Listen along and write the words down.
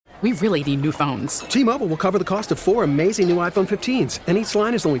We really need new phones. T-Mobile will cover the cost of 4 amazing new iPhone 15s, and each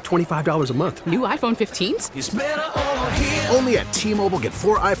line is only $25 a month. New iPhone 15s? It's better over here. Only at T-Mobile, get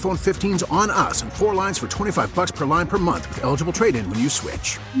 4 iPhone 15s on us and 4 lines for $25 per line per month with eligible trade-in when you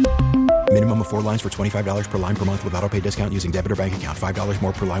switch. Minimum of 4 lines for $25 per line per month with autopay discount using debit or bank account. $5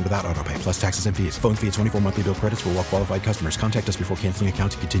 more per line without autopay, plus taxes and fees. Phone fee at 24 monthly bill credits for well-qualified customers. Contact us before canceling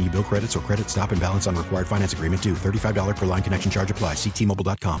account to continue bill credits or credit stop and balance on required finance agreement due. $35 per line connection charge applies. See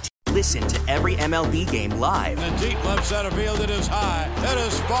T-Mobile.com. Listen to every MLB game live. In the deep left center field, it is high, it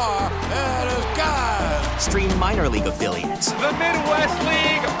is far, it is gone. Stream minor league affiliates. The Midwest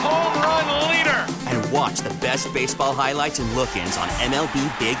League home run leader. And watch the best baseball highlights and look-ins on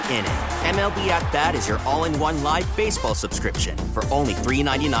MLB Big Inning. MLB At Bat is your all-in-one live baseball subscription for only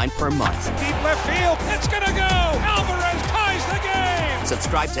 $3.99 per month. Deep left field, it's gonna go. Alvarez ties the game.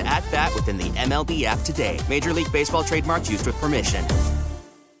 Subscribe to At Bat within the MLB app today. Major League Baseball trademarks used with permission.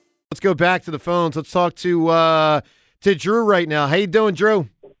 Let's go back to the phones. Let's talk to Drew right now. How you doing, Drew?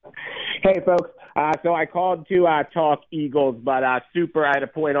 Hey, folks. So I called to talk Eagles, but I had a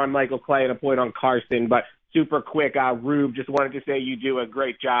point on Michael Clay and a point on Carson, but super quick, Rube, just wanted to say you do a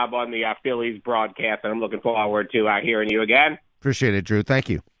great job on the Phillies broadcast, and I'm looking forward to hearing you again. Appreciate it, Drew. Thank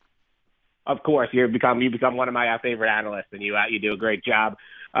you. Of course, you become one of my favorite analysts, and you do a great job.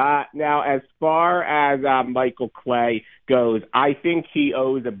 Now, as far as Michael Clay goes, I think he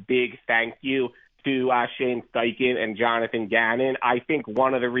owes a big thank you to Shane Steichen and Jonathan Gannon. I think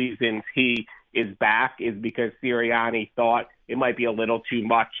one of the reasons he is back is because Sirianni thought it might be a little too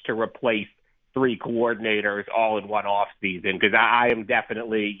much to replace 3 coordinators all in one offseason, because I am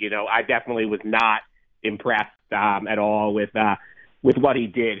definitely, I definitely was not impressed at all with what he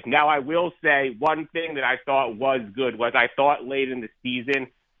did. Now, I will say one thing that I thought was good was I thought late in the season,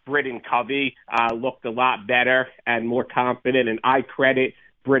 Britton Covey looked a lot better and more confident, and I credit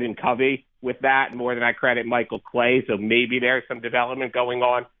Britton Covey with that more than I credit Michael Clay. So maybe there's some development going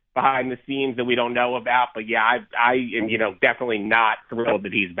on behind the scenes that we don't know about. But yeah, I am definitely not thrilled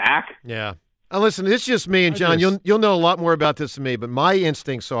that he's back. Yeah. Listen, it's just me and John. You'll know a lot more about this than me, but my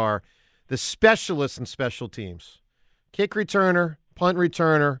instincts are the specialists in special teams: kick returner, punt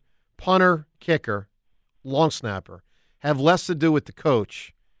returner, punter, kicker, long snapper, have less to do with the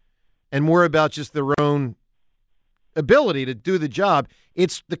coach and more about just their own ability to do the job.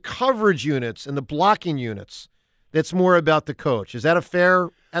 It's the coverage units and the blocking units that's more about the coach. Is that a fair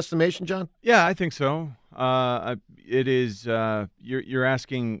estimation, John? Yeah, I think so. It is. You're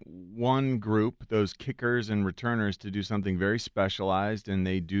asking one group, those kickers and returners, to do something very specialized, and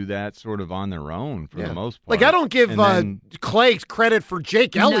they do that sort of on their own for the most part. Like, I don't give Clay credit for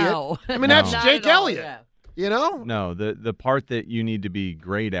Jake Elliott. No. I mean, that's Jake Elliott. Yeah. You know? No, the part that you need to be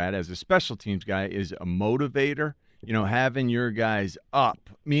great at as a special teams guy is a motivator. Having your guys up,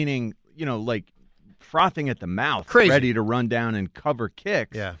 meaning, like frothing at the mouth, ready to run down and cover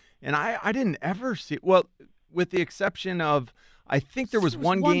kicks. Yeah. And I didn't ever see, well, with the exception of, I think there was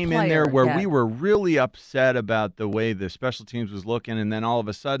one game in there where we were really upset about the way the special teams was looking, and then all of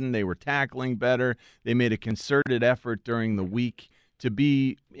a sudden they were tackling better. They made a concerted effort during the week to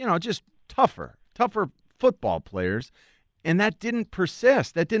be, just tougher football players. And that didn't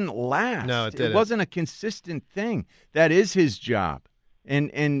persist. That didn't last. No, it didn't. It wasn't a consistent thing. That is his job.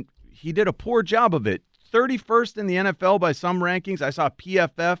 And he did a poor job of it. 31st in the NFL by some rankings. I saw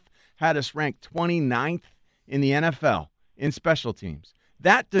PFF had us ranked 29th in the NFL in special teams.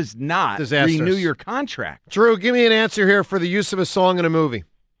 That does not renew your contract. Drew, give me an answer here for the use of a song in a movie.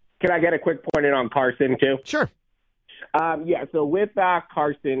 Can I get a quick point in on Carson, too? Sure. So with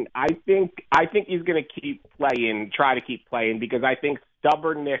Carson, I think he's going to try to keep playing, because I think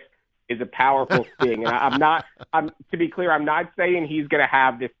stubbornness is a powerful thing. And to be clear, I'm not saying he's going to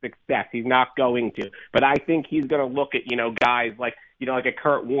have this success. He's not going to. But I think he's going to look at, guys like a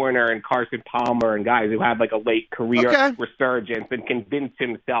Kurt Warner and Carson Palmer and guys who had like a late career resurgence and convince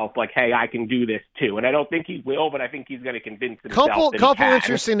himself like, hey, I can do this too. And I don't think he will, but I think he's going to convince himself that he couple can.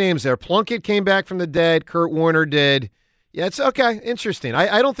 Interesting names there. Plunkett came back from the dead. Kurt Warner did. Yeah, it's okay. Interesting.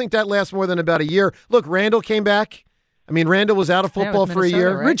 I don't think that lasts more than about a year. Look, Randall came back. I mean, Randall was out of football for a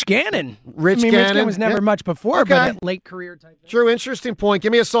year. Right? Rich Gannon. Rich Gannon Gannon was never much before, but a late career type thing. True, interesting point.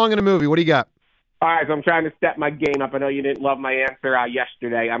 Give me a song in a movie. What do you got? All right, so I'm trying to step my game up. I know you didn't love my answer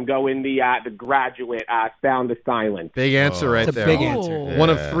yesterday. I'm going the Graduate, Sound of Silence. Big answer right there. Big answer. One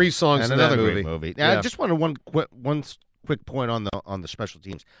of 3 songs and in another that great movie. Now, I just wanted one quick point on the special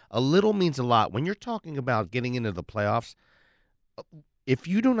teams. A little means a lot. When you're talking about getting into the playoffs, if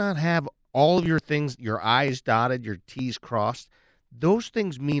you do not have all of your things, your I's dotted, your T's crossed, Those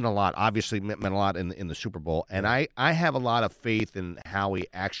things mean a lot. Obviously, meant a lot in the Super Bowl, and I have a lot of faith in Howie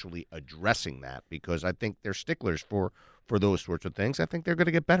actually addressing that because I think they're sticklers for those sorts of things. I think they're going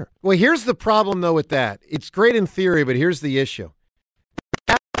to get better. Well, here's the problem, though, with that. It's great in theory, but here's the issue.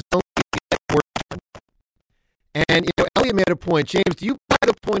 And, Elliott made a point. James, do you buy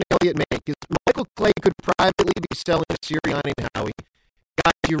the point Elliott made? Because Michael Clay could privately be selling Sirianni and Howie.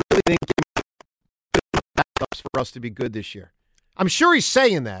 Guys, you really think they're backups for us to be good this year? I'm sure he's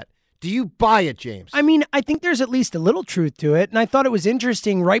saying that. Do you buy it, James? I mean, I think there's at least a little truth to it. And I thought it was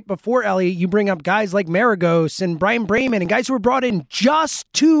interesting right before, Elliot, you bring up guys like Maragos and Brian Brayman and guys who were brought in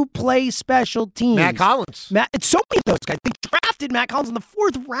just to play special teams. Matt Collins. It's so many of those guys. They drafted Matt Collins in the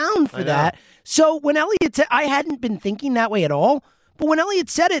 4th round for that. So when Elliot said, I hadn't been thinking that way at all. But when Elliot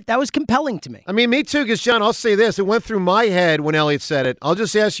said it, that was compelling to me. I mean, me too, because, John, I'll say this. It went through my head when Elliot said it. I'll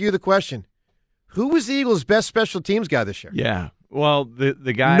just ask you the question. Who was the Eagles' best special teams guy this year? Yeah. Well, the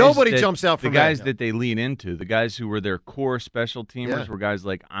guys nobody jumps out from the guys that they lean into, the guys who were their core special teamers were guys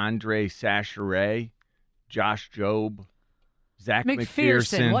like Andre Sacheret, Josh Jobe, Zach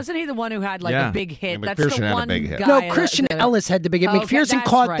McPherson. Wasn't he the one who had like a big hit? Yeah, That's the had one a big hit. guy. No, Christian Ellis had the big hit. McPherson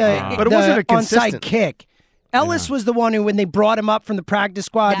caught but it wasn't a consistent onside kick. Ellis was the one who, when they brought him up from the practice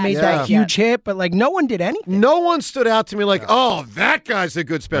squad, made that huge hit, but no one did anything. No one stood out to me like, oh, that guy's a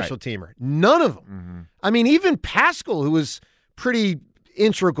good special teamer. None of them. Mm-hmm. I mean, even Pascal, who was pretty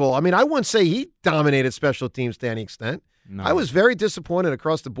integral. I mean, I wouldn't say he dominated special teams to any extent. No. I was very disappointed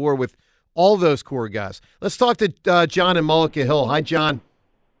across the board with all those core guys. Let's talk to John in Mullica Hill. Hi, John.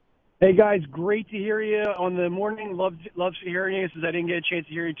 Hey, guys. Great to hear you on the morning. Love hearing you since I didn't get a chance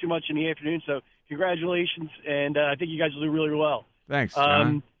to hear you too much in the afternoon. So congratulations, and I think you guys will do really, really well. Thanks,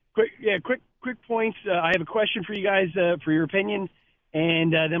 John. Quick points. I have a question for you guys for your opinion,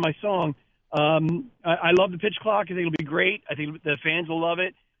 and then my song. I love the pitch clock. I think it'll be great. I think the fans will love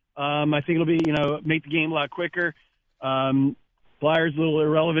it. I think it'll be, make the game a lot quicker. Flyers a little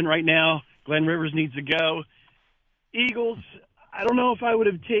irrelevant right now. Glenn Rivers needs to go. Eagles, I don't know if I would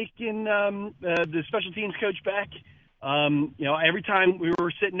have taken the special teams coach back. Every time we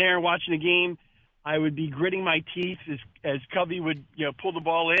were sitting there watching a game, I would be gritting my teeth as Covey would, pull the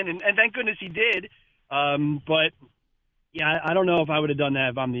ball in, and thank goodness he did. But yeah, I don't know if I would have done that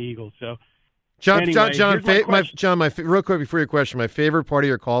if I'm the Eagles. So. John, anyway, real quick before your question, my favorite part of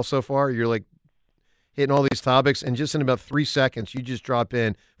your call so far, you're like hitting all these topics, and just in about 3 seconds, you just drop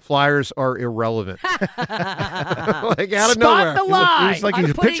in, Flyers are irrelevant. Like out of nowhere. Spot the lie. It's like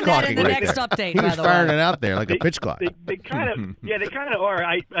he's pitch clocking in the right next there. update, He was by the firing way. it out there like a pitch clock. They kind of are.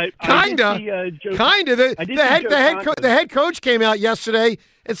 The head coach came out yesterday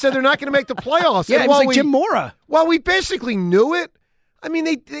and said they're not going to make the playoffs. Yeah, and it was like Jim Mora. Well, we basically knew it. I mean,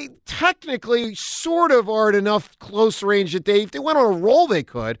 they technically sort of are at enough close range that if they went on a roll, they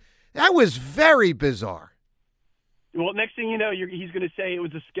could. That was very bizarre. Well, next thing you know, he's going to say it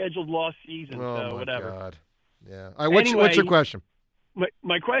was a scheduled loss season. Oh, so whatever. God. Yeah. All right, what's your question?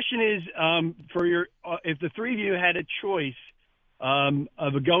 My question is, for your if the three of you had a choice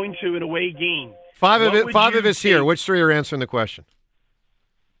of going to an away game, five of us here. Which three are answering the question?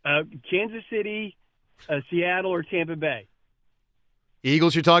 Kansas City, Seattle, or Tampa Bay?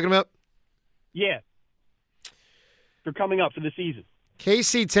 Eagles you're talking about? Yeah. They're coming up for the season.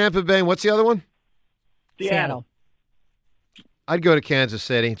 KC, Tampa Bay, and what's the other one? Seattle. I'd go to Kansas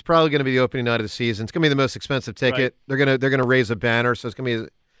City. It's probably going to be the opening night of the season. It's going to be the most expensive ticket. Right. They're gonna raise a banner, so it's going to be an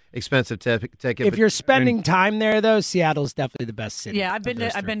expensive ticket. If you're spending time there, though, Seattle's definitely the best city. Yeah, I've been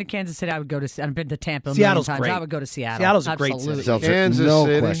to Kansas City. I've been to Tampa. Seattle's times. great. I would go to Seattle. Seattle's a great city. Kansas no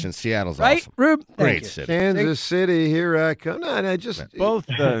City. question. Seattle's right, awesome. Rube? Great city. Kansas City, here I come. No, just both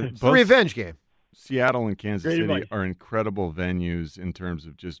it's a revenge game. Seattle and Kansas Great City advice. are incredible venues in terms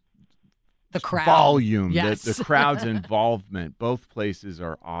of just the crowd volume, yes. the crowd's involvement. Both places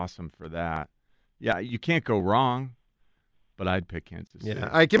are awesome for that. Yeah, you can't go wrong, but I'd pick Kansas City. Yeah.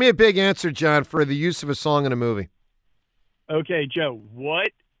 All right, give me a big answer, John, for the use of a song in a movie. Okay, Joe,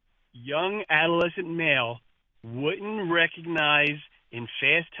 what young adolescent male wouldn't recognize in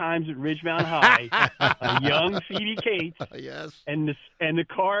Fast Times at Ridgemount High a young Phoebe Cates yes. and the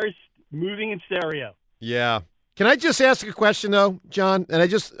cars moving in stereo? Yeah. Can I just ask a question, though, John? And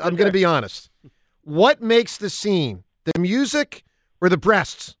I'm going to be honest. What makes the scene? The music or the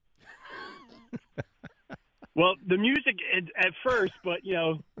breasts? Well, the music at first, but,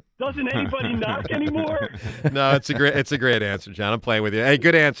 doesn't anybody knock anymore? No, it's a great answer, John. I'm playing with you. Hey,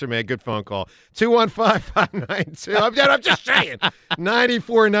 good answer, man. Good phone call. 215-592. I'm just saying.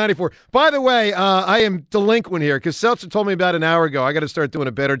 94. By the way, I am delinquent here because Seltzer told me about an hour ago I got to start doing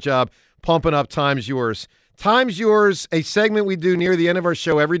a better job pumping up Times Yours. Time's Yours, a segment we do near the end of our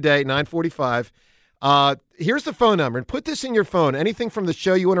show every day, 9:45. Here's the phone number, and put this in your phone. Anything from the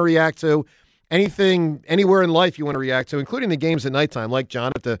show you want to react to, anything anywhere in life you want to react to, including the games at nighttime, like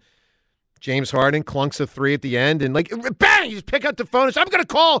John at the James Harden clunks a 3 at the end, and like, bang, you just pick up the phone and say, I'm going to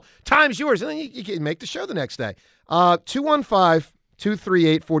call Time's Yours, and then you can make the show the next day.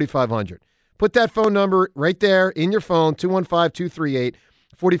 215-238-4500. Put that phone number right there in your phone,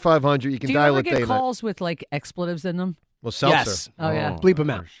 215-238-4500. You can dial it day and night. Do you ever get calls with, like, expletives in them? Well, seltzer. Yes. Oh, yeah. Bleep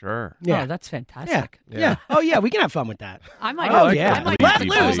them out. For sure. Yeah. Oh, that's fantastic. Yeah. Oh, yeah. We can have fun with that. I might. Oh, I yeah. might Let call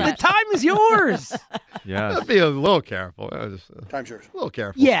loose. that. The time is yours. Yeah. Be a little careful. Time's yours. A little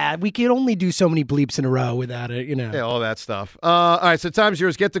careful. Yeah. We can only do so many bleeps in a row without it, Yeah, all that stuff. All right, so Time's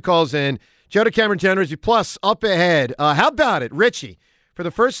Yours. Get the calls in. Joe DeCamara, John Ritchie, plus up ahead. How about it? Richie, for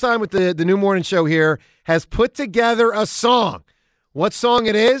the first time with the new morning show here, has put together a song. What song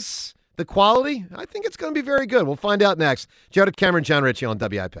it is? The quality? I think it's going to be very good. We'll find out next. Joe DeCamara, John Ritchie on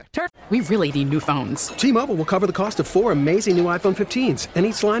WIP. We really need new phones. T-Mobile will cover the cost of 4 amazing new iPhone 15s, and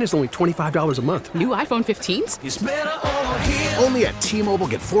each line is only $25 a month. New iPhone 15s? It's better over here. Only at T-Mobile,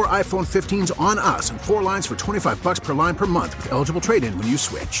 get 4 iPhone 15s on us and 4 lines for $25 per line per month with eligible trade-in when you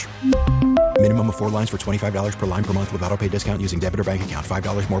switch. Minimum of 4 lines for $25 per line per month with autopay discount using debit or bank account.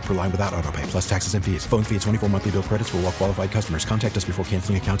 $5 more per line without autopay, plus taxes and fees. Phone fee at 24 monthly bill credits for well-qualified customers. Contact us before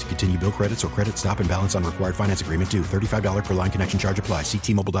canceling account to continue bill credits or credit stop and balance on required finance agreement due. $35 per line connection charge applies. See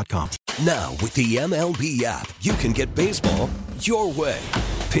T-Mobile.com. Now, with the MLB app, you can get baseball your way.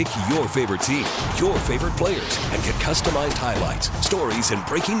 Pick your favorite team, your favorite players, and get customized highlights, stories, and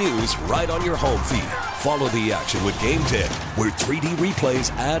breaking news right on your home feed. Follow the action with Game Day, where 3D replays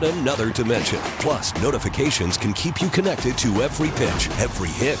add another dimension. Plus, notifications can keep you connected to every pitch, every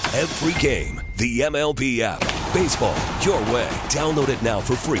hit, every game. The MLB app. Baseball your way. Download it now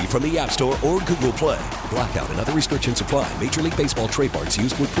for free from the App Store or Google Play. Blackout and other restrictions apply. Major League Baseball trademarks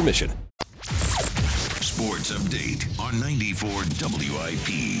used with permission. Sports update on 94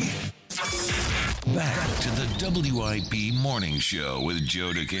 WIP. Back to the WIP Morning Show with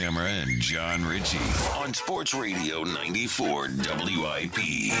Joe DeCamara and John Ritchie on Sports Radio 94 WIP.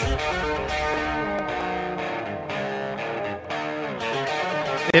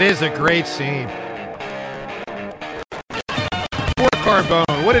 It is a great scene. Poor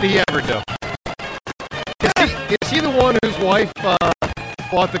Carbone. What did he ever do? Is he the one whose wife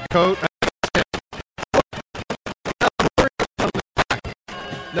bought the coat?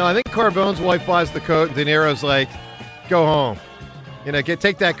 No, I think Carbone's wife buys the coat, and De Niro's like, go home.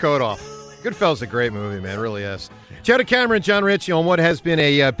 Take that coat off. Goodfellas is a great movie, man. It really is. Joe DeCamara and John Ritchie on what has been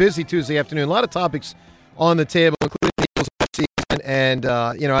a busy Tuesday afternoon. A lot of topics on the table, including the Eagles season. And,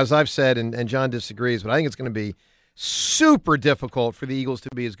 as I've said, and John disagrees, but I think it's going to be super difficult for the Eagles to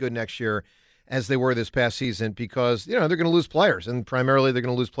be as good next year as they were this past season because, they're going to lose players, and primarily they're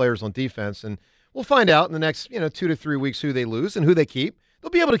going to lose players on defense. And we'll find out in the next, 2 to 3 weeks who they lose and who they keep. They'll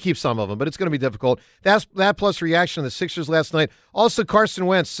be able to keep some of them, but it's going to be difficult. That plus reaction of the Sixers last night. Also, Carson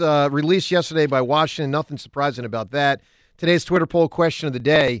Wentz released yesterday by Washington. Nothing surprising about that. Today's Twitter poll question of the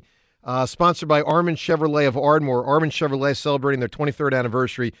day, sponsored by Armin Chevrolet of Ardmore. Armin Chevrolet celebrating their 23rd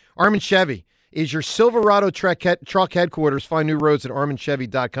anniversary. Armin Chevy is your Silverado truck headquarters. Find new roads at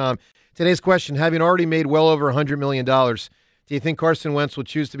arminchevy.com. Today's question, having already made well over $100 million, do you think Carson Wentz will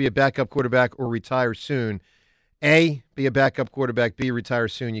choose to be a backup quarterback or retire soon? A, be a backup quarterback. B, retire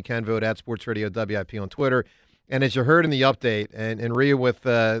soon. You can vote at Sports Radio WIP on Twitter. And as you heard in the update, and Rhea with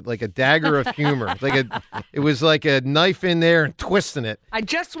like a dagger of humor, it was like a knife in there and twisting it. I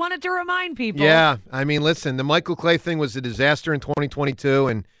just wanted to remind people. Yeah, I mean, listen, the Michael Clay thing was a disaster in 2022,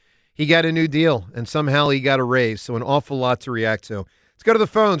 and he got a new deal, and somehow he got a raise. So an awful lot to react to. Let's go to the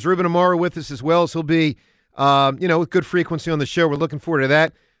phones. Ruben Amaro with us as well, so he'll be, with good frequency on the show. We're looking forward to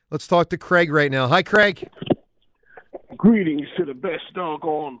that. Let's talk to Craig right now. Hi, Craig. Greetings to the best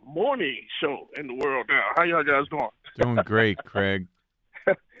doggone morning show in the world now. How y'all guys doing? Doing great, Craig.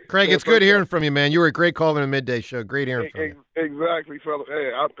 Craig, it's good hearing from you, man. You were a great call in a midday show. Great hearing from you. Exactly, fella.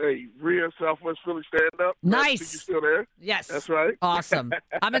 Hey, Rhea, Southwest Philly, stand up. Nice. You still there? Yes. That's right. Awesome.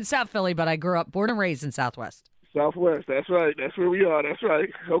 I'm in South Philly, but I grew up, born and raised in Southwest. Southwest, that's right. That's where we are. That's right.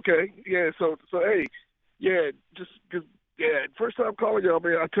 Okay. Yeah, so hey, first time calling y'all,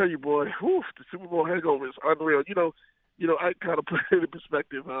 man, I tell you, boy, the Super Bowl hangover is unreal. I kind of put it in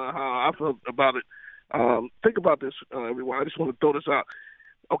perspective how I felt about it. Think about this, everyone. I just want to throw this out.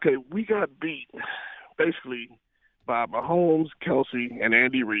 Okay, we got beat basically by Mahomes, Kelsey, and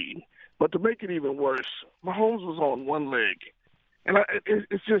Andy Reid. But to make it even worse, Mahomes was on one leg, and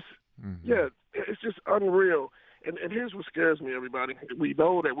it's just, it's just unreal. And here's what scares me, everybody. We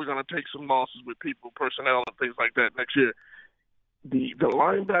know that we're going to take some losses with people, personnel, and things like that next year. The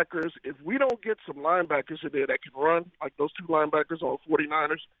linebackers, if we don't get some linebackers in there that can run, like those two linebackers on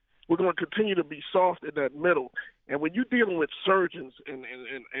 49ers, we're going to continue to be soft in that middle. And when you're dealing with surgeons and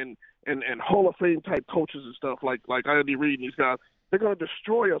Hall of Fame type coaches and stuff like Andy Reid and these guys, they're going to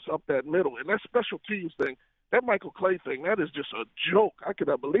destroy us up that middle. And that special teams thing, that Michael Clay thing, that is just a joke. I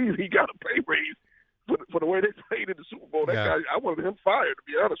cannot believe he got a pay raise for the way they played in the Super Bowl. That guy, I wanted him fired, to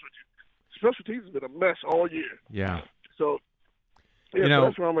be honest with you. Special teams has been a mess all year. Yeah. So, yeah, so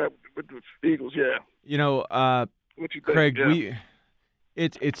that's where I'm at with the Eagles, yeah. What you think? Craig, yeah.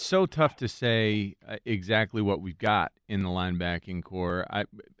 It's so tough to say exactly what we've got in the linebacking core.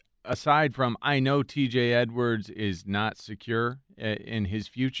 Aside from, I know T.J. Edwards is not secure in his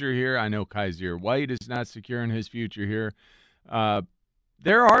future here. I know Kaiser White is not secure in his future here.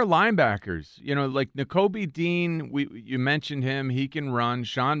 There are linebackers, like Nakobe Dean. You mentioned him; he can run.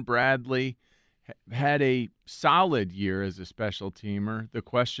 Sean Bradley had a solid year as a special teamer. The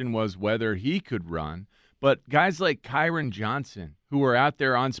question was whether he could run. But guys like Kyron Johnson, who are out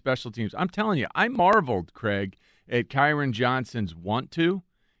there on special teams, I'm telling you, I marveled, Craig, at Kyron Johnson's want to.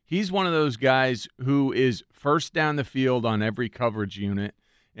 He's one of those guys who is first down the field on every coverage unit,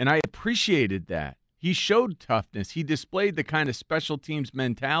 and I appreciated that. He showed toughness. He displayed the kind of special teams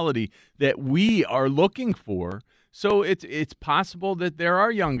mentality that we are looking for. So it's possible that there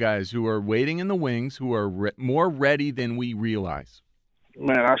are young guys who are waiting in the wings who are more ready than we realize.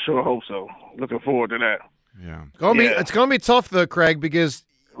 Man, I sure hope so. Looking forward to that. Yeah. It's going to be tough, though, Craig, because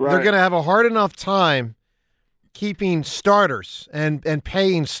they're going to have a hard enough time keeping starters and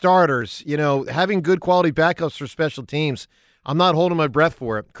paying starters, having good quality backups for special teams. I'm not holding my breath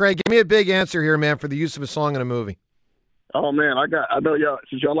for it. Craig, give me a big answer here, man, for the use of a song in a movie. Oh, man, I know y'all,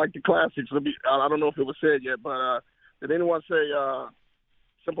 since y'all like the classics, I don't know if it was said yet, but did anyone say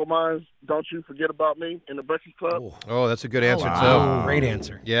Simple Minds, Don't You Forget About Me in the Breakfast Club? Oh, that's a good answer, too. Great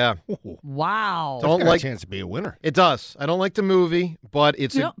answer. Yeah. Wow. Don't like a chance to be a winner. It does. I don't like the movie, but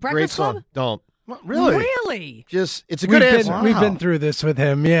it's a great song. Club? Don't. What, really? Really? It's a good answer. We've been through this with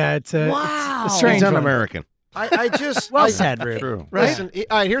him. Yeah, it's a strange He's one. un-American. I just well said, Rick. True. Listen,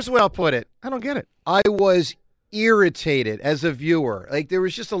 all right, here's the way I'll put it. I don't get it. I was irritated as a viewer. Like, there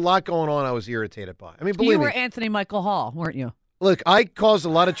was just a lot going on I was irritated by. I mean, believe you me. were Anthony Michael Hall, weren't you? Look, I caused a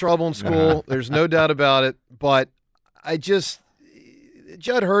lot of trouble in school. There's no doubt about it. But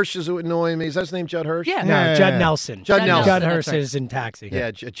Judd Hirsch is annoying me. Is that his name, Judd Hirsch? Yeah. No, Judd Nelson. Judd Nelson. Judd Hirsch is in Taxi.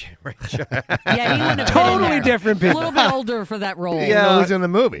 Yeah, Yeah, he wouldn't have been Totally in there. different A people. little bit older for that role. Yeah. Who's in the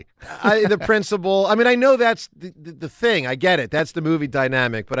movie? The principal. I mean, I know that's the thing. I get it. That's the movie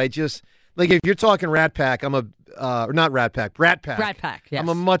dynamic. But I just, like, if you're talking Rat Pack, I'm a, or not Rat Pack, Brat Pack. Brat Pack, yes. I'm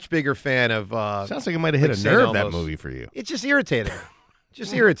a much bigger fan of. Sounds like it might have hit a nerve, that movie, for you. It's just irritating.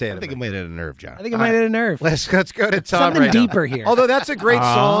 Just irritating. I think it might hit a nerve, John. I think it might hit a nerve. Let's go to Tom Something right deeper now. here. Although that's a great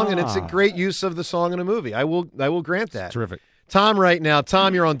song, and it's a great use of the song in a movie. I will grant that. Terrific. Tom right now.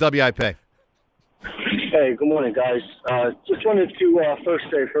 Tom, you're on WIP. Hey, good morning, guys. Just wanted to first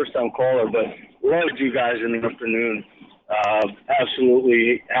say first-time caller, but loved you guys in the afternoon.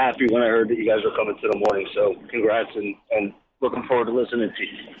 Absolutely happy when I heard that you guys were coming to the morning, so congrats and looking forward to listening to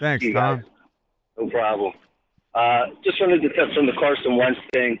you. Thanks, you Tom. guys. No problem. Just wanted to touch on the Carson Wentz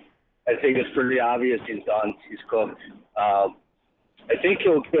thing. I think it's pretty obvious he's done. He's cooked. I think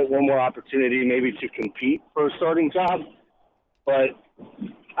he'll get one more opportunity maybe to compete for a starting job, but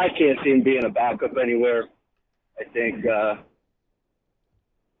I can't see him being a backup anywhere. I think a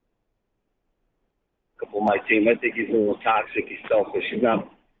couple of my team, I think he's a little toxic. He's selfish. He's not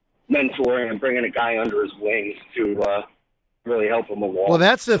mentoring and bringing a guy under his wings to really help him along. Well,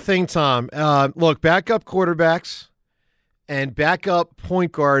 that's the thing, Tom. Look, backup quarterbacks and backup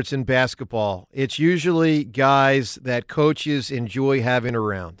point guards in basketball, it's usually guys that coaches enjoy having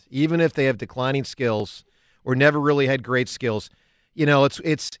around, even if they have declining skills or never really had great skills.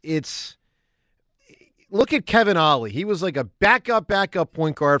 It's look at Kevin Ollie. He was like a backup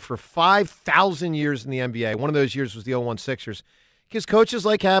point guard for 5,000 years in the NBA. One of those years was the 01 Sixers. Because coaches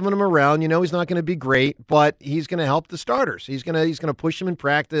like having him around. He's not going to be great, but he's going to help the starters. He's going to push them in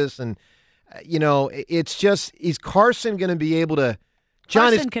practice, and it's just, is Carson going to be able to?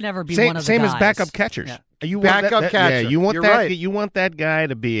 John, Carson can never be one of the same guys. as backup catchers. Yeah. You backup catcher. Yeah, you want You're that. right. You want that guy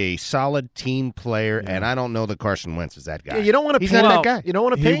to be a solid team player, and I don't know that Carson Wentz is that guy. Yeah, you don't want to. He's not that guy. You don't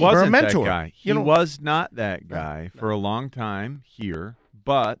want to pay. He wasn't or a mentor. that guy. He was not that guy for a long time here.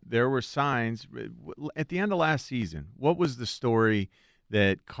 But there were signs at the end of last season. What was the story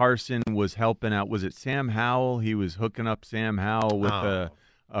that Carson was helping out? Was it Sam Howell? He was hooking up Sam Howell with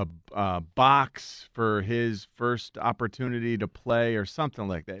a box for his first opportunity to play or something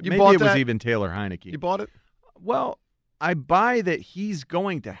like that. You Maybe bought it was that? even Taylor Heineke. You bought it? Well, I buy that he's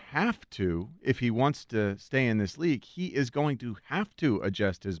going to have to, if he wants to stay in this league, he is going to have to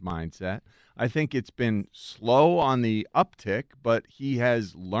adjust his mindset. I think it's been slow on the uptick, but he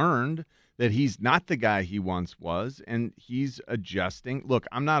has learned that he's not the guy he once was, and he's adjusting. Look,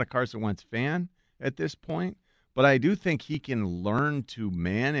 I'm not a Carson Wentz fan at this point, but I do think he can learn to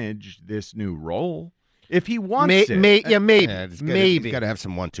manage this new role if he wants it. Maybe. He's got to have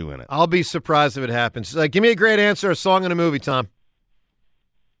some 1-2 in it. I'll be surprised if it happens. Give me a great answer, a song and a movie, Tom.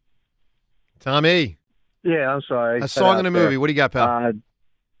 Tommy. Yeah, I'm sorry. A song and a movie. What do you got, pal?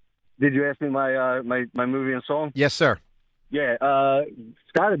 Did you ask me my movie and song? Yes, sir. Yeah,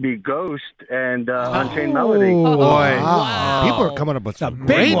 it's got to be Ghost and Unchained Melody. Oh, boy. Wow. People are coming up with some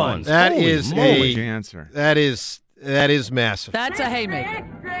great ones. That Holy is moly. a Answer. That is massive. That's a haymaker.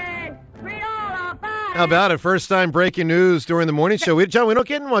 How about it? First time breaking news during the morning show. John, we don't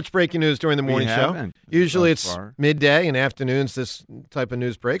get much breaking news during the morning show. haven't Usually thus it's far. midday and afternoons this type of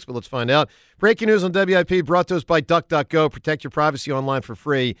news breaks, but let's find out. Breaking news on WIP brought to us by DuckDuckGo. Protect your privacy online for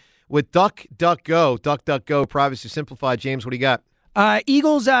free with DuckDuckGo. DuckDuckGo, privacy simplified. James, what do you got?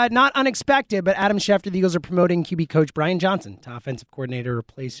 Eagles, not unexpected, but Adam Schefter, the Eagles are promoting QB coach Brian Johnson to offensive coordinator,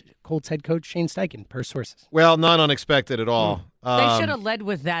 replace Colts head coach Shane Steichen, per sources. Well, not unexpected at all. They should have led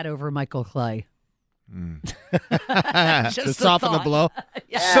with that over Michael Clay. To soften the blow.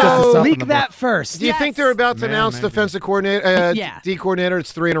 So leak that first. Do you think they're about to announce defensive coordinator, Yeah. D coordinator?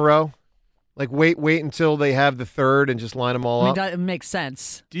 It's 3 in a row. Like wait until they have the third and just line them all up. It makes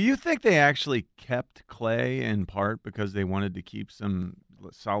sense. Do you think they actually kept Clay in part because they wanted to keep some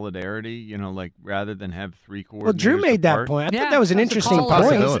solidarity, rather than have 3 coordinators? Well, Drew made that apart? point. I thought that was an interesting point.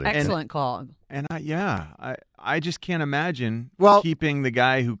 Possibility. Excellent call. And I just can't imagine Well, keeping the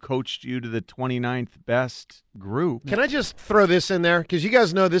guy who coached you to the 29th best group. Can I just throw this in there? Because you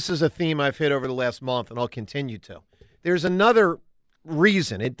guys know this is a theme I've hit over the last month, and I'll continue to. There's another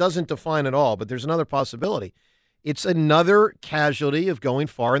reason. It doesn't define it all, but there's another possibility. It's another casualty of going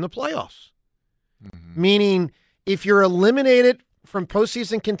far in the playoffs. Mm-hmm. Meaning, if you're eliminated from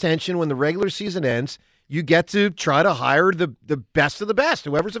postseason contention when the regular season ends, you get to try to hire the best of the best,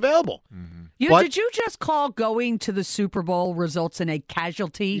 whoever's available. Mm-hmm. Did you just call going to the Super Bowl results in a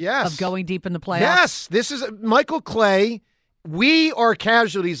casualty of going deep in the playoffs? Yes. This is Michael Clay. We are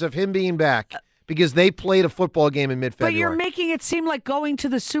casualties of him being back because they played a football game in mid-February. But you're making it seem like going to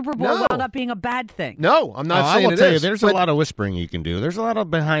the Super Bowl wound up being a bad thing. No, I'm not saying I will it tell is, you, there's a lot of whispering you can do. There's a lot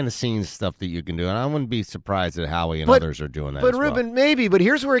of behind-the-scenes stuff that you can do, and I wouldn't be surprised that Howie and others are doing that But, as well. Ruben, maybe. But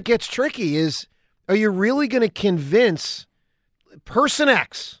here's where it gets tricky is, are you really going to convince person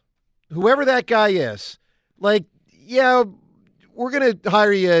X, whoever that guy is, like, yeah, we're going to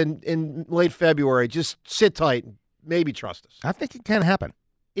hire you in late February. Just sit tight. Maybe trust us. I think it can happen.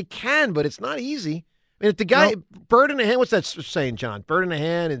 It can, but it's not easy. I mean, if the guy, bird in the hand, what's that saying, John? Bird in the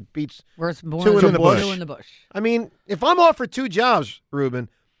hand and beats worth more two in the bush. 2 in the bush. I mean, if I'm offered 2 jobs, Ruben,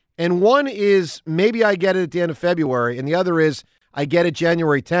 and one is maybe I get it at the end of February, and the other is I get it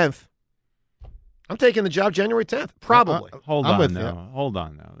January 10th, I'm taking the job January 10th, probably. Hold I'm on, with though. Hold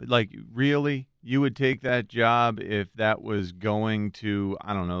on, though. Like, really? You would take that job if that was going to,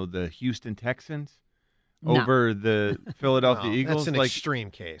 I don't know, the Houston Texans over the Philadelphia Eagles? That's an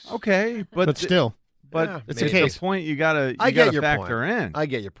extreme case. Okay, but still. But Yeah, it's maybe. the point you gotta your factor point. in. I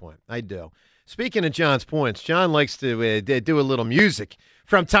get your point. I do. Speaking of John's points, John likes to do a little music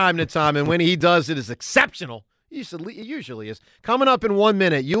from time to time, and when he does, it is exceptional. It usually is. Coming up in 1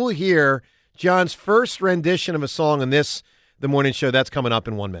 minute, you will hear John's first rendition of a song on The Morning Show. That's coming up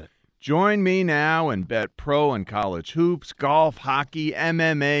in 1 minute. Join me now and bet pro and college hoops, golf, hockey,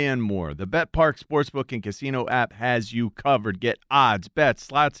 MMA, and more. The BetPark Sportsbook and Casino app has you covered. Get odds, bets,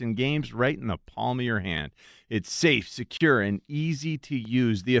 slots, and games right in the palm of your hand. It's safe, secure, and easy to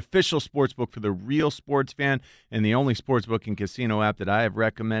use. The official sportsbook for the real sports fan and the only sportsbook and casino app that I have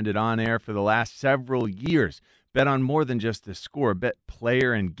recommended on air for the last several years. Bet on more than just the score. Bet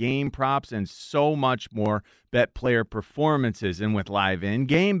player and game props and so much more. Bet player performances. And with live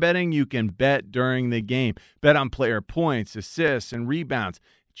in-game betting, you can bet during the game. Bet on player points, assists, and rebounds.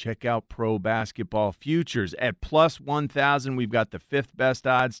 Check out pro basketball futures. At plus 1,000, we've got the 5th best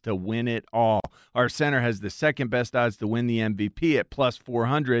odds to win it all. Our center has the 2nd best odds to win the MVP at plus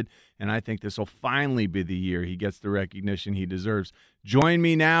 400, and I think this will finally be the year he gets the recognition he deserves. Join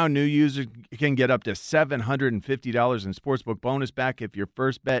me now. New users can get up to $750 in Sportsbook bonus back if your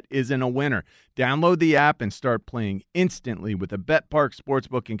first bet isn't a winner. Download the app and start playing instantly with the BetParx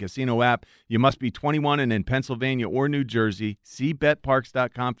Sportsbook and Casino app. You must be 21 and in Pennsylvania or New Jersey. See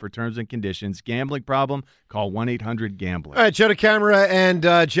BetParx.com for terms and conditions. Gambling problem? Call 1-800-GAMBLER. All right, Joe DeCamara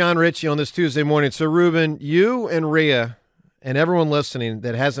and John Ritchie on this Tuesday morning. So, Ruben, you and Rhea and everyone listening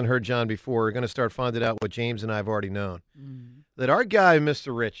that hasn't heard John before are going to start finding out what James and I have already known. That our guy,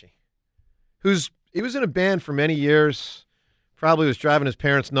 Mr. Ritchie, he was in a band for many years, probably was driving his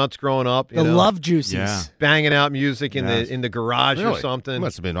parents nuts growing up. The Love Juices. Banging out music in the garage or Really? something. He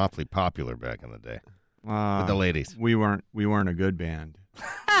must have been awfully popular back in the day with the ladies. We weren't a good band.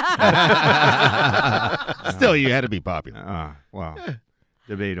 Still, you had to be popular. Well,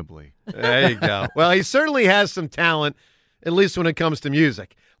 debatably. There you go. Well, he certainly has some talent, at least when it comes to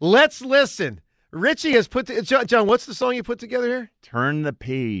music. Let's listen. Ritchie has John, what's the song you put together here? Turn the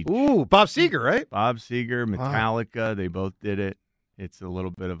Page. Ooh, Bob Seger, right? Bob Seger, Metallica, they both did it. It's a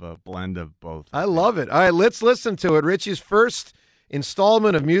little bit of a blend of both. I love it. All right, let's listen to it. Ritchie's first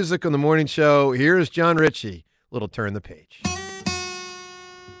installment of Music on the Morning Show. Here's John Ritchie. Little Turn the Page.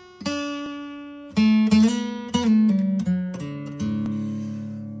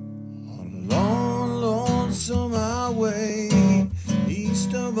 Long, lonesome highway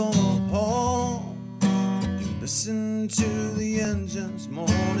east of Omaha. Listen to the engines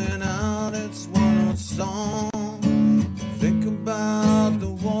moaning out its one-note song. Think about the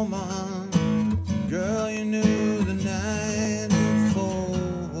woman, girl you knew the night before.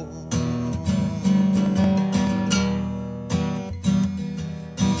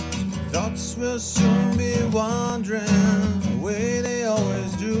 Thoughts will soon be wandering the way they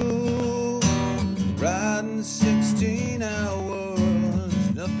always do. Riding 16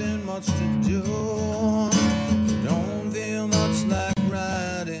 hours, nothing much to do. Don't feel much like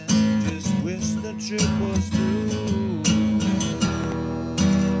riding, just wish the trip was through.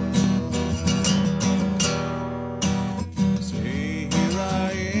 Say here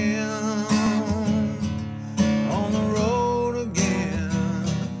I am, on the road again.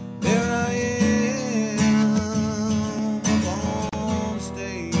 There I am, up on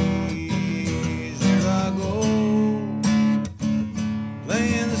stage. Here I go,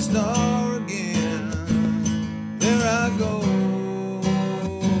 playing the star again. There I go,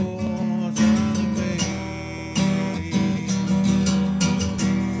 turn the page.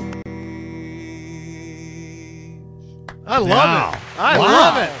 I love it. I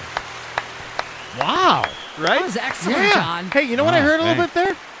love it. Wow. Right? That was excellent, Yeah. John. Hey, you know what I heard a little bit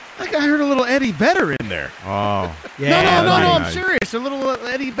there? Like I heard a little Eddie Vedder in there. Oh. No, I'm serious. A little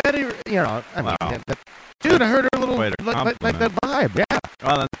Eddie Vedder, I mean, dude, I heard a little, Way to like that compliment. vibe, yeah.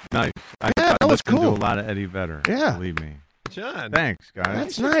 Oh, that's nice. I Yeah, that was listened cool. to a lot of Eddie Vedder. Yeah. Believe me. John. Thanks, guys.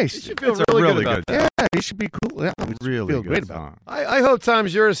 That's nice. You should feel It's a really, really good about good that. Yeah, he should be cool. Yeah, I would Really feel good great song. about it. I hope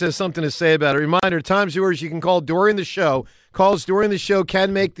Time's Yours has something to say about it. Reminder, Time's Yours, you can call during the show. Calls during the show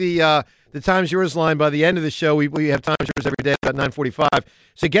can make the Time's Yours line by the end of the show. We have Time's Yours every day about 9:45.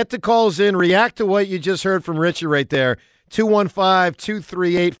 So get the calls in. React to what you just heard from Richie right there.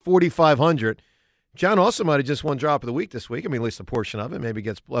 215-238-4500. John also might have just won Drop of the Week this week. I mean, at least a portion of it. Maybe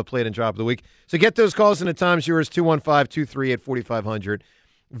gets played in Drop of the Week. So get those calls in at Time's Yours, 215-238-4500.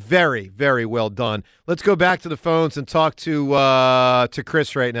 Very, very well done. Let's go back to the phones and talk to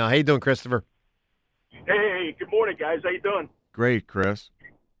Chris right now. How you doing, Christopher? Hey, good morning, guys. How you doing? Great, Chris.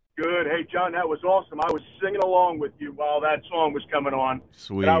 Good. Hey, John, that was awesome. I was singing along with you while that song was coming on.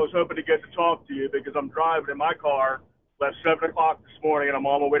 Sweet. And I was hoping to get to talk to you because I'm driving in my car. Left 7 o'clock this morning, and I'm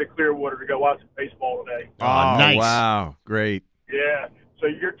on my way to Clearwater to go watch some baseball today. Oh, nice. Wow. Great. Yeah. So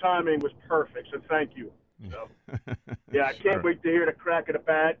your timing was perfect, so thank you. So, yeah, I can't wait to hear the crack of the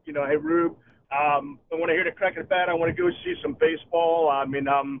bat. You know, hey, Rube, I want to hear the crack of the bat. I want to go see some baseball. I mean,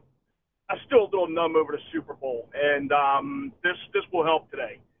 I'm still a little numb over the Super Bowl, and this will help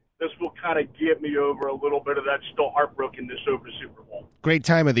today. This will kind of get me over a little bit of that still heartbrokenness over the Super Bowl. Great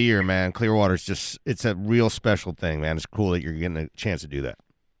time of the year, man. Clearwater's it's a real special thing, man. It's cool that you're getting a chance to do that.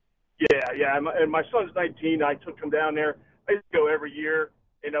 Yeah. And my son's 19. I took him down there. I used to go every year,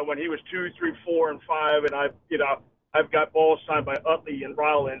 you know, when he was 2, 3, 4, and 5. And I've got balls signed by Utley and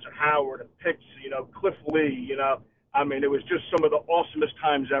Rollins and Howard and Pitts, you know, Cliff Lee, you know. I mean, it was just some of the awesomest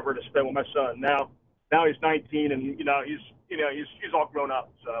times ever to spend with my son. Now he's 19 and, he's all grown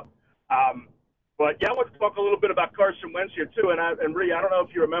up. So, but yeah, I want to talk a little bit about Carson Wentz here too. And Rhea, I don't know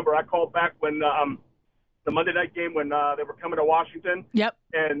if you remember, I called back when the Monday night game when they were coming to Washington. Yep.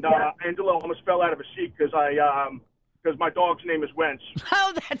 And Angelo almost fell out of his seat because I because my dog's name is Wentz.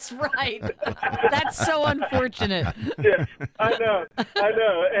 Oh, that's right. That's so unfortunate. Yeah, I know. And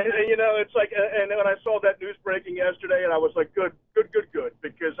it's like, and when I saw that news breaking yesterday, and I was like, good,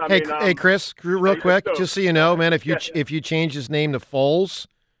 because Hey, Chris, real quick, just so you know, man, if you change his name to Foles,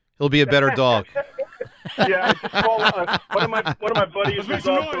 he'll be a better dog. Yeah, I just call, one of my buddies who's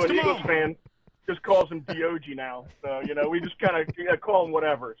also an Eagles fan just calls him Diogi now. So we just kind of call him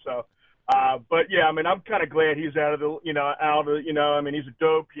whatever. So, but yeah, I'm kind of glad he's out of the, he's a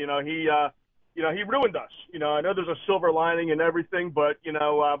dope. He ruined us. I know there's a silver lining and everything, but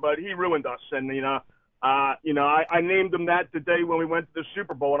but he ruined us. And I named him that the day when we went to the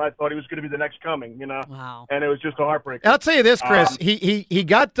Super Bowl, and I thought he was going to be the next coming. Wow. And it was just a heartbreak. I'll tell you this, Chris. He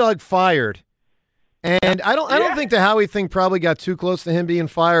got Doug fired. And I don't think the Howie thing probably got too close to him being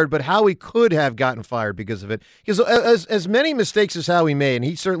fired, but Howie could have gotten fired because of it. Because as many mistakes as Howie made, and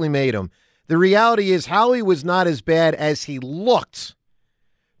he certainly made them, the reality is Howie was not as bad as he looked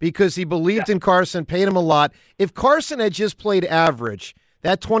because he believed in Carson, paid him a lot. If Carson had just played average,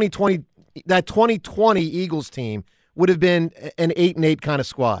 that 2020 Eagles team would have been an 8-8 kind of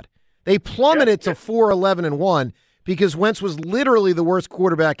squad. They plummeted to 4-11-1 because Wentz was literally the worst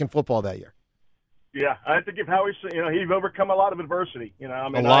quarterback in football that year. Yeah, I have to give Howie. He's overcome a lot of adversity. A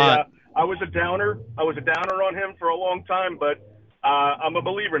lot. I was a downer. on him for a long time, but I'm a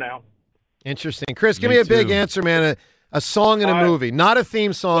believer now. Interesting, Chris. Give me a big answer, man. A song in a movie, not a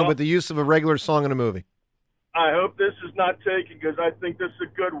theme song, but the use of a regular song in a movie. I hope this is not taken because I think this is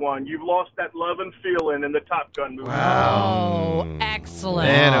a good one. You've lost that love and feeling in the Top Gun movie. Wow. Oh, excellent.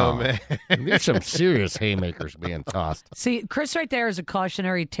 Man, oh, man. There's some serious haymakers being tossed. See, Chris right there is a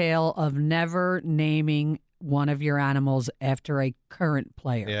cautionary tale of never naming one of your animals after a current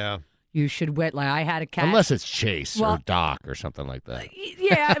player. Yeah. You should wait. Like I had a cat. Unless it's Chase or Doc or something like that.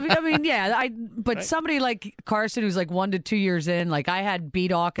 Yeah, but right. Somebody like Carson who's like 1 to 2 years in, like I had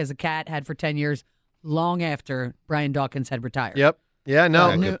B-Doc as a cat, had for 10 years. Long after Brian Dawkins had retired. Yep. Yeah,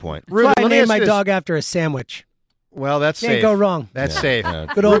 no. Good point. Ruben, I named my dog after a sandwich. Well, that's safe. Can't go wrong. That's safe.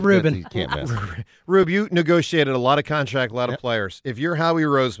 Good old Ruben. You can't miss. Rube, you negotiated a lot of contract, a lot of players. If you're Howie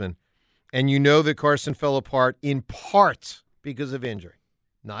Roseman and you know that Carson fell apart in part because of injury,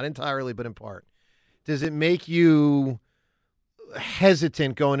 not entirely, but in part, does it make you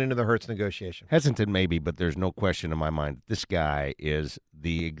hesitant going into the Hurts negotiation? Hesitant maybe, but there's no question in my mind. This guy is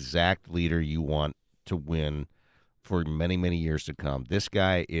the exact leader you want to win for many, many years to come. This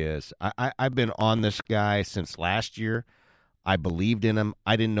guy is I've been on this guy since last year. I believed in him.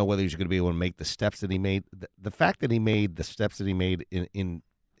 I didn't know whether he was going to be able to make the steps that he made. The fact that he made the steps that he made in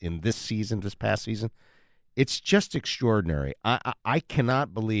this season, this past season, it's just extraordinary. I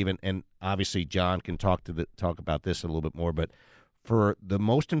cannot believe, and obviously John can talk about this a little bit more, but for the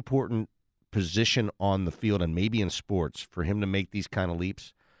most important position on the field and maybe in sports, for him to make these kind of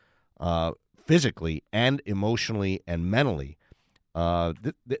leaps, physically and emotionally and mentally,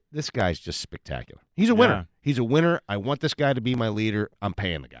 this guy's just spectacular. He's a winner. He's a winner. I want this guy to be my leader. I'm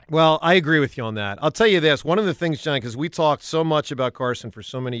paying the guy. Well, I agree with you on that. I'll tell you this. One of the things, John, because we talked so much about Carson for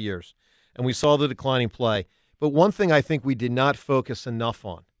so many years, and we saw the declining play, but one thing I think we did not focus enough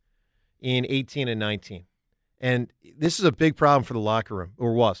on in 18 and 19, and this is a big problem for the locker room,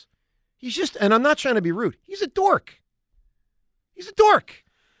 or was. He's just, and I'm not trying to be rude, he's a dork. He's a dork.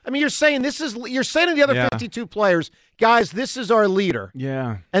 I mean, you're saying to the other 52 players, guys, this is our leader.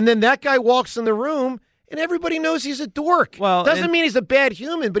 Yeah. And then that guy walks in the room, and everybody knows he's a dork. Well, doesn't mean he's a bad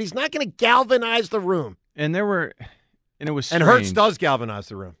human, but he's not going to galvanize the room. And it was strange. And Hurts does galvanize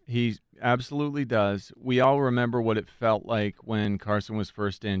the room. He absolutely does. We all remember what it felt like when Carson was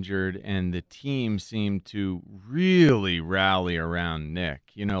first injured, and the team seemed to really rally around Nick.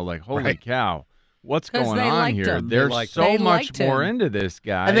 Like, holy cow. What's going on here? Him. They're so much more into this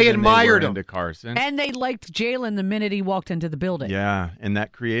guy. And they admired him. Into Carson. And they liked Jalen the minute he walked into the building. Yeah, and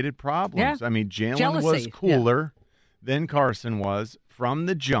that created problems. Yeah. I mean, Jalen was cooler than Carson was from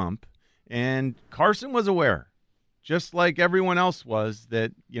the jump, and Carson was aware, just like everyone else was,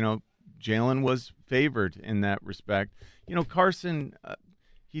 that, Jalen was favored in that respect. Carson,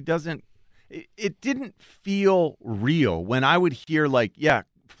 he doesn't – it didn't feel real when I would hear,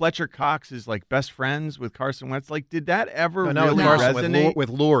 Fletcher Cox is best friends with Carson Wentz. Did that ever really resonate with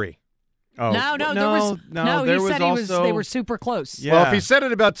Lurie? Oh. No. He said they were super close. Yeah. Well, if he said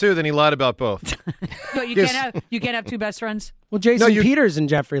it about two, then he lied about both. But you can't have two best friends. Well, Jason Peters and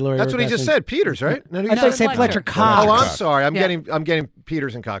Jeffrey Lurie. That's what he just said. Peters, right? I thought he said Fletcher Cox. Oh, I'm sorry. I'm getting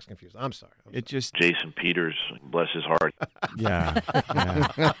Peters and Cox confused. I'm sorry. Jason Peters, bless his heart. Yeah.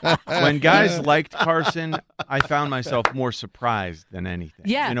 When guys liked Carson, I found myself more surprised than anything.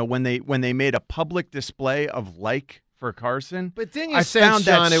 Yeah. When they made a public display of for Carson. But didn't you I sense, found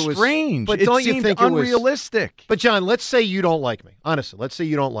John, that it was strange. But it don't you seemed think it was unrealistic? But John, let's say you don't like me. Honestly, let's say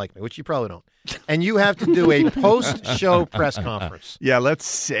you don't like me, which you probably don't, and you have to do a post-show press conference. Yeah, let's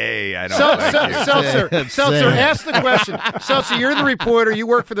say I don't. like you. Seltzer, ask the question. Seltzer, you're the reporter. You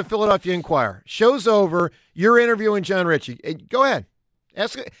work for the Philadelphia Inquirer. Show's over. You're interviewing John Ritchie. Go ahead.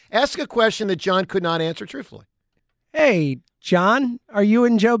 Ask a question that John could not answer truthfully. Hey, John, are you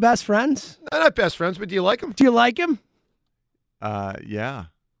and Joe best friends? Not best friends, but do you like him? Do you like him? Yeah.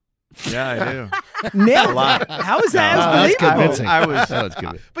 Yeah, I do. Nailed A lot. it. How is that? That's Unbelievable.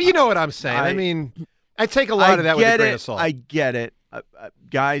 convincing. But you know what I'm saying. I mean, I take a lot of that with a grain of salt. I get it.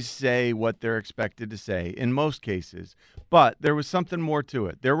 Guys say what they're expected to say in most cases, but there was something more to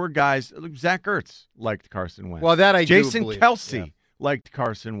it. There were guys. Zach Ertz liked Carson Wentz. Well, that I do Jason believe. Kelce liked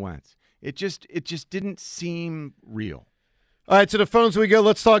Carson Wentz. It just didn't seem real. All right, to the phones we go.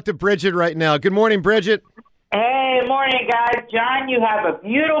 Let's talk to Bridget right now. Good morning, Bridget. Hey, morning, guys. John, you have a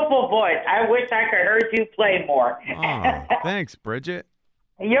beautiful voice. I wish I could heard you play more. Oh, thanks, Bridget.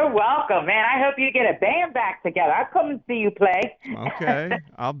 You're welcome, man. I hope you get a band back together. I'll come and see you play. Okay,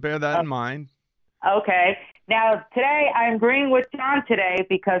 I'll bear that in mind. Okay. Now, today, I'm agreeing with John today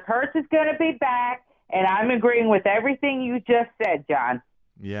because Hurts is going to be back, and I'm agreeing with everything you just said, John.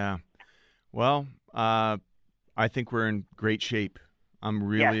 Yeah. Well, I think we're in great shape. I'm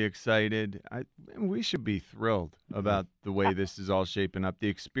really excited. We should be thrilled about the way this is all shaping up. The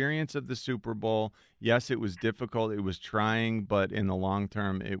experience of the Super Bowl, yes, it was difficult. It was trying, but in the long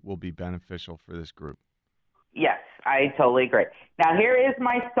term, it will be beneficial for this group. Yes, I totally agree. Now, here is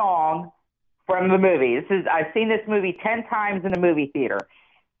my song from the movie. I've seen this movie 10 times in the movie theater.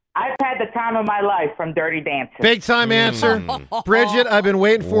 I've had the time of my life from Dirty Dancing. Big time answer. Bridget, I've been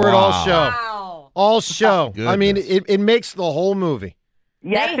waiting for it all show. Wow. All show. I mean, it makes the whole movie.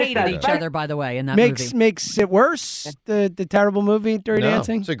 Yes, they hated each other, by the way, in that makes movie. Makes it worse. The terrible movie, Dirty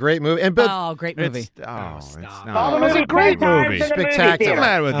Dancing. It's a great movie. And great movie. It's not. It's a great movie. Spectacular. What's the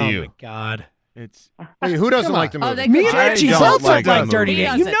matter with Oh you? my God. It's Wait, who doesn't like the movie? Me and Richie Seltzer like Dirty He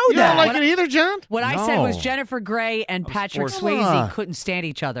Dancing. You doesn't. know You that. don't like it either, John? What I said was No. Jennifer Grey and Patrick forced- Swayze couldn't stand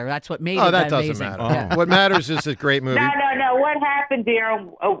each other. That's what made Oh, it that doesn't amazing. matter. Yeah. What matters is a great movie. No. What happened, dear,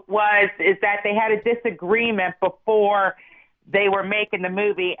 is that they had a disagreement before they were making the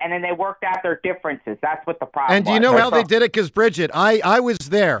movie, and then they worked out their differences. That's what the problem And do you was. know how they That's did it? Because, Bridget, I was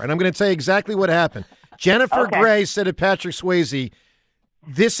there, and I'm going to tell you exactly what happened. Jennifer Okay. Grey said to Patrick Swayze,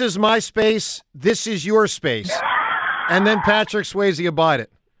 "This is my space. This is your space." And then Patrick Swayze abided.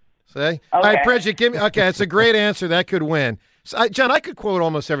 See? All right, Bridget, give me. Okay, it's a great answer. That could win. So, John, I could quote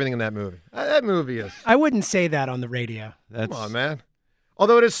almost everything in that movie. That movie is. I wouldn't say that on the radio. Come on, man.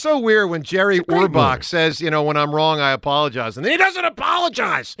 Although it is so weird when Jerry Orbach says, when I'm wrong, I apologize. And then he doesn't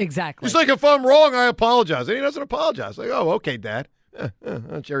apologize. Exactly. He's like, if I'm wrong, I apologize. And he doesn't apologize. Like, oh, okay, Dad.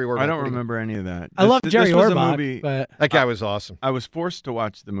 Jerry Orbach. I don't remember any of that. I love Jerry this was a Orbach, movie- but That guy was awesome. I was forced to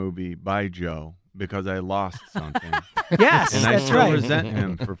watch the movie by Joe because I lost something. yes, And I that's still right. resent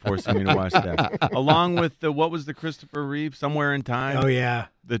him for forcing me to watch that. Along with what was the Christopher Reeve, Somewhere in Time? Oh yeah,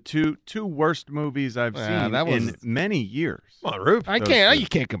 the two worst movies I've seen that was- in many years. Come on, Rube. You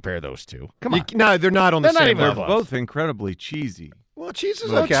can't compare those two. Come on. No, they're not on the They're not same even level. They're both incredibly cheesy. Well, cheese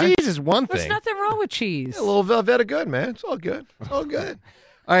is Well, okay. cheese is one There's thing. nothing wrong with cheese. A little Velveeta good, man. It's all good. It's all good.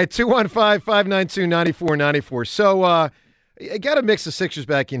 All right, 215-592-9494. So I got to mix the Sixers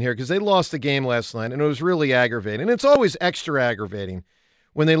back in here because they lost the game last night, and it was really aggravating. And it's always extra aggravating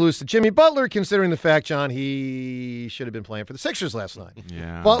when they lose to Jimmy Butler, considering the fact, John, he should have been playing for the Sixers last night.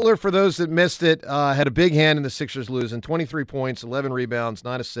 Yeah. Butler, for those that missed it, had a big hand in the Sixers losing, 23 points, 11 rebounds,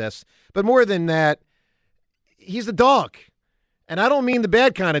 9 assists. But more than that, he's the dog. And I don't mean the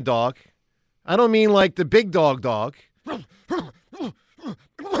bad kind of dog. I don't mean like the big dog. I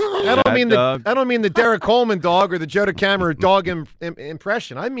don't mean the Derek Coleman dog or the Joe DeCamera dog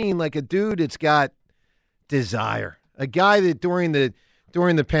impression. I mean like a dude that's got desire. A guy that during the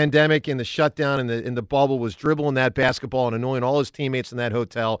pandemic and the shutdown and the bubble was dribbling that basketball and annoying all his teammates in that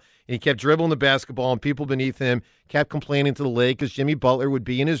hotel. And he kept dribbling the basketball, and people beneath him kept complaining to the league because Jimmy Butler would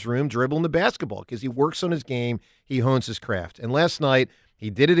be in his room dribbling the basketball because he works on his game, he hones his craft. And last night, he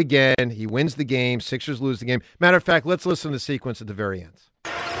did it again. He wins the game. Sixers lose the game. Matter of fact, let's listen to the sequence at the very end.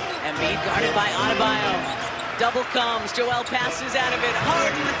 Embiid guarded by Adebayo. Double comes. Joel passes out of it.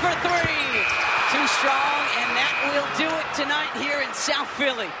 Harden for three. Too strong, and that will do it tonight here in South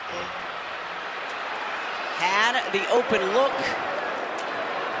Philly. Had the open look.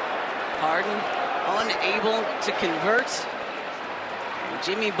 Harden unable to convert. And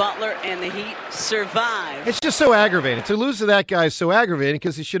Jimmy Butler and the Heat survive. It's just so aggravating. To lose to that guy is so aggravating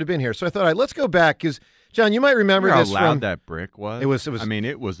because he should have been here. So I thought, all right, let's go back because John, you might remember How this loud from that brick was. It was. I mean,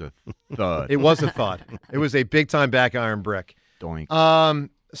 it was a thud. It was a thud. It was a big time back iron brick. Doink.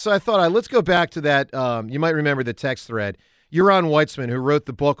 So I thought, let's go back to that. You might remember the text thread. Euron Weitzman, who wrote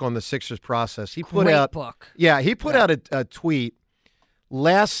the book on the Sixers process, he put Great out book. Yeah, he put out a tweet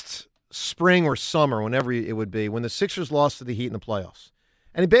last spring or summer, whenever it would be, when the Sixers lost to the Heat in the playoffs.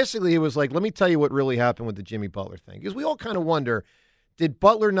 And he was like, let me tell you what really happened with the Jimmy Butler thing. Because we all kind of wonder, did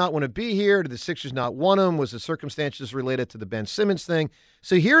Butler not want to be here? Did the Sixers not want him? Was the circumstances related to the Ben Simmons thing?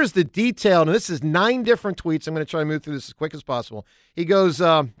 So here's the detail, and this is 9 different tweets. I'm going to try and move through this as quick as possible. He goes,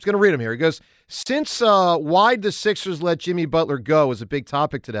 I'm just going to read them here. He goes, since why'd the Sixers let Jimmy Butler go was a big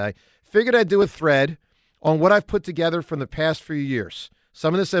topic today, figured I'd do a thread on what I've put together from the past few years.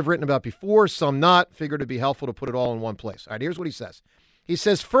 Some of this I've written about before, some not. Figured it'd be helpful to put it all in one place. All right, here's what he says. He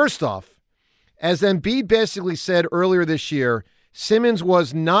says, first off, as Embiid basically said earlier this year, Simmons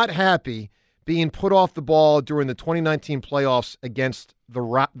was not happy being put off the ball during the 2019 playoffs against the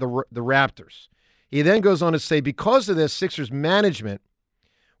Raptors. He then goes on to say, because of this, Sixers management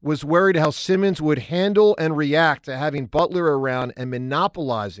was worried how Simmons would handle and react to having Butler around and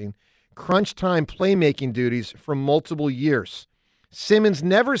monopolizing crunch time playmaking duties for multiple years. Simmons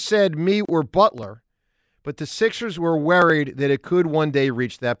never said me or Butler, but the Sixers were worried that it could one day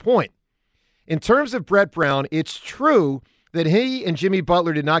reach that point. In terms of Brett Brown, it's true that he and Jimmy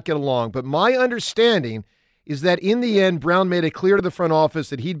Butler did not get along, but my understanding is that in the end, Brown made it clear to the front office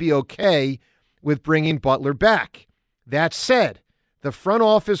that he'd be okay with bringing Butler back. That said, the front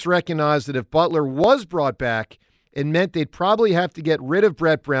office recognized that if Butler was brought back, it meant they'd probably have to get rid of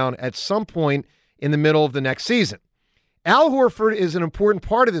Brett Brown at some point in the middle of the next season. Al Horford is an important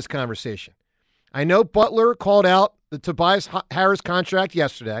part of this conversation. I know Butler called out the Tobias Harris contract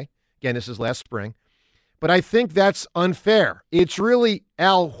yesterday. Again, this is last spring. But I think that's unfair. It's really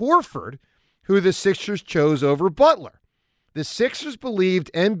Al Horford who the Sixers chose over Butler. The Sixers believed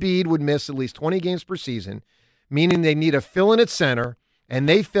Embiid would miss at least 20 games per season, meaning they need a fill-in at center, and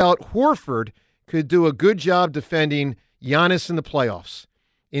they felt Horford could do a good job defending Giannis in the playoffs.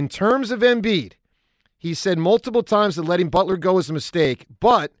 In terms of Embiid, he said multiple times that letting Butler go was a mistake,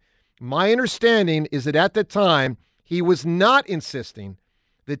 but my understanding is that at the time, he was not insisting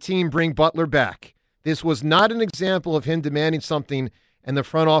the team bring Butler back. This was not an example of him demanding something and the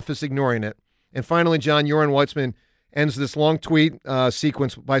front office ignoring it. And finally, John, Euron Weitzman ends this long tweet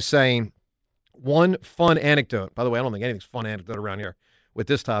sequence by saying, one fun anecdote. By the way, I don't think anything's fun anecdote around here with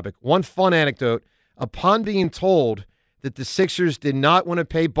this topic. One fun anecdote. Upon being told that the Sixers did not want to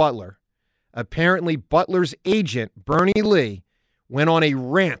pay Butler, apparently Butler's agent, Bernie Lee, went on a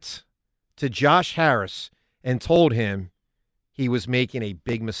rant to Josh Harris and told him he was making a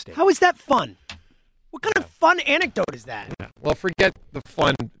big mistake. How is that fun? What kind of fun anecdote is that? Well, forget the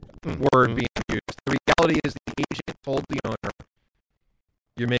fun word being used. The reality is the agent told the owner,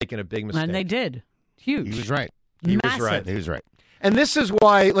 you're making a big mistake. And they did. Huge. He was right. He Massive. was right. He was right. And this is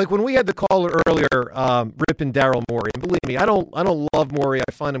why, like when we had the caller earlier, ripping Daryl Morey, and believe me, I don't love Morey.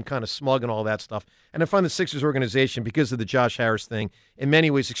 I find him kind of smug and all that stuff. And I find the Sixers organization, because of the Josh Harris thing, in many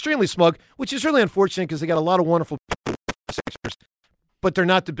ways extremely smug, which is really unfortunate because they got a lot of wonderful people in the Sixers, but they're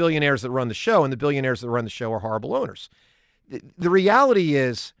not the billionaires that run the show, and the billionaires that run the show are horrible owners. The reality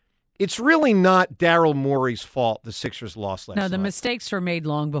is, it's really not Daryl Morey's fault the Sixers lost last night. No, the mistakes were made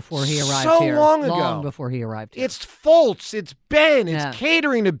long before he arrived so here. long ago. Long before he arrived here. It's Fultz, it's Ben, it's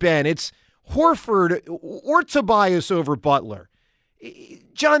catering to Ben, it's Horford or Tobias over Butler.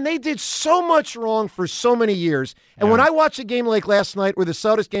 John, they did so much wrong for so many years. And when I watch a game like last night or the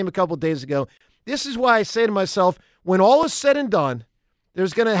Celtics game a couple of days ago, this is why I say to myself, when all is said and done,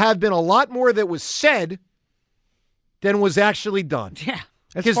 there's going to have been a lot more that was said than was actually done. Yeah.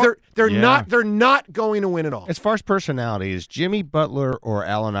 Because they're not going to win at all. As far as personality, is Jimmy Butler or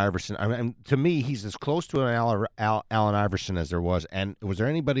Allen Iverson? I mean, to me, he's as close to an Allen Iverson as there was. And was there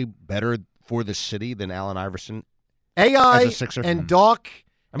anybody better for the city than Allen Iverson? AI as a Sixer? And Doc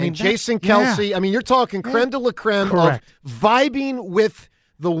and Jason Kelsey. Yeah. I mean, you're talking creme de la creme of vibing with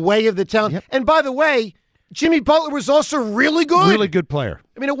the way of the town. Yep. And by the way, Jimmy Butler was also really good. Really good player.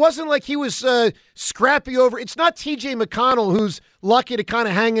 I mean, it wasn't like he was scrappy over. It's not T.J. McConnell who's lucky to kind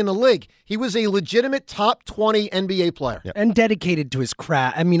of hang in the league. He was a legitimate top 20 NBA player. Yep. And dedicated to his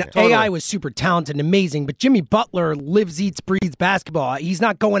craft. I mean, totally. AI was super talented and amazing, but Jimmy Butler lives, eats, breathes basketball. He's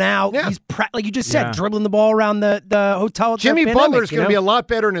not going out. Yeah. He's, like you just said, dribbling the ball around the hotel. Jimmy Butler's going to be a lot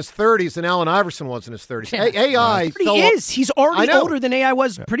better in his 30s than Allen Iverson was in his 30s. Yeah. AI. He is. He's already older than AI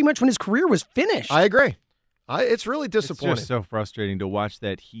was pretty much when his career was finished. I agree. It's really disappointing. It's just so frustrating to watch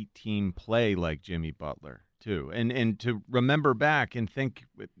that Heat team play like Jimmy Butler. too, and to remember back and think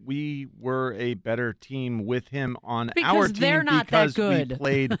we were a better team with him on our team they're not because that good. we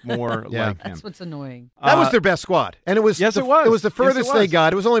played more like him. That's what's annoying. That was their best squad, and it was Yes, the, it was. It was the Yes, it furthest they was.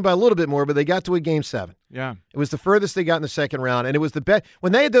 got. It was only by a little bit more, but they got to a Game 7. Yeah, it was the furthest they got in the second round, and it was the best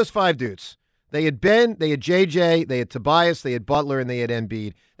when they had those 5 dudes. They had Ben, they had JJ, they had Tobias, they had Butler, and they had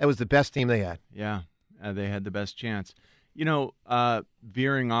Embiid. That was the best team they had. Yeah, they had the best chance. You know,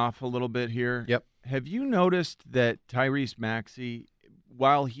 veering off a little bit here. Yep. Have you noticed that Tyrese Maxey,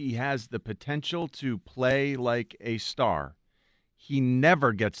 while he has the potential to play like a star, he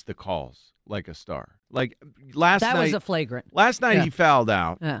never gets the calls like a star. Like last night, That was a flagrant. Last night Yeah. he fouled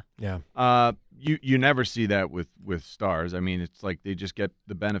out. Yeah. You never see that with stars. I mean, it's like they just get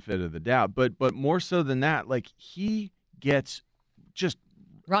the benefit of the doubt. But more so than that, like he gets just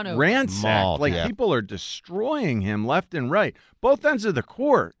Run over. ransacked. Mauled, Like yeah. people are destroying him left and right, both ends of the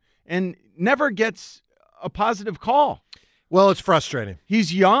court, and never gets a positive call. Well, it's frustrating.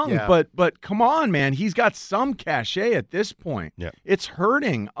 He's young, Yeah. but come on, man. He's got some cachet at this point. Yeah. It's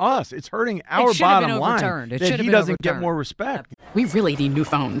hurting us. It's hurting our should have bottom been line overturned. It that should have he been doesn't get overturned. more respect. We really need new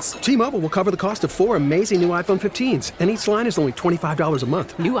phones. T-Mobile will cover the cost of 4 amazing new iPhone 15s, and each line is only $25 a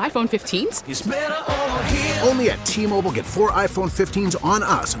month. New iPhone 15s? It's better over here. Only at T-Mobile, get 4 iPhone 15s on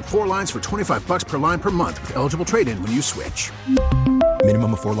us and 4 lines for $25 per line per month with eligible trade-in when you switch.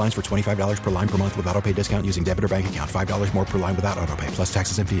 Minimum of 4 lines for $25 per line per month with autopay discount using debit or bank account. $5 more per line without autopay, plus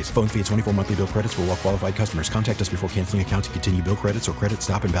taxes and fees. Phone fee at 24 monthly bill credits for well-qualified customers. Contact us before canceling account to continue bill credits or credit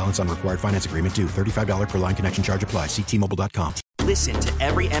stop and balance on required finance agreement due. $35 per line connection charge applies. See T-Mobile.com. Listen to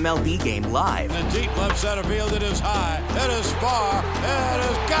every MLB game live. In the deep left center field, it is high, it is far,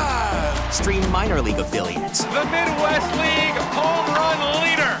 it is gone. Stream minor league affiliates. The Midwest League home run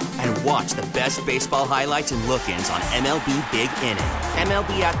leader. And watch the best baseball highlights and look-ins on MLB Big Inning.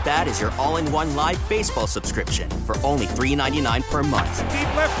 MLB At Bat is your all-in-one live baseball subscription for only $3.99 per month.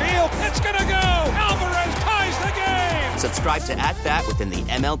 Deep left field, it's gonna go. Alvarez ties the game. Subscribe to At Bat within the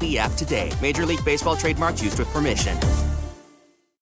MLB app today. Major League Baseball trademarks used with permission.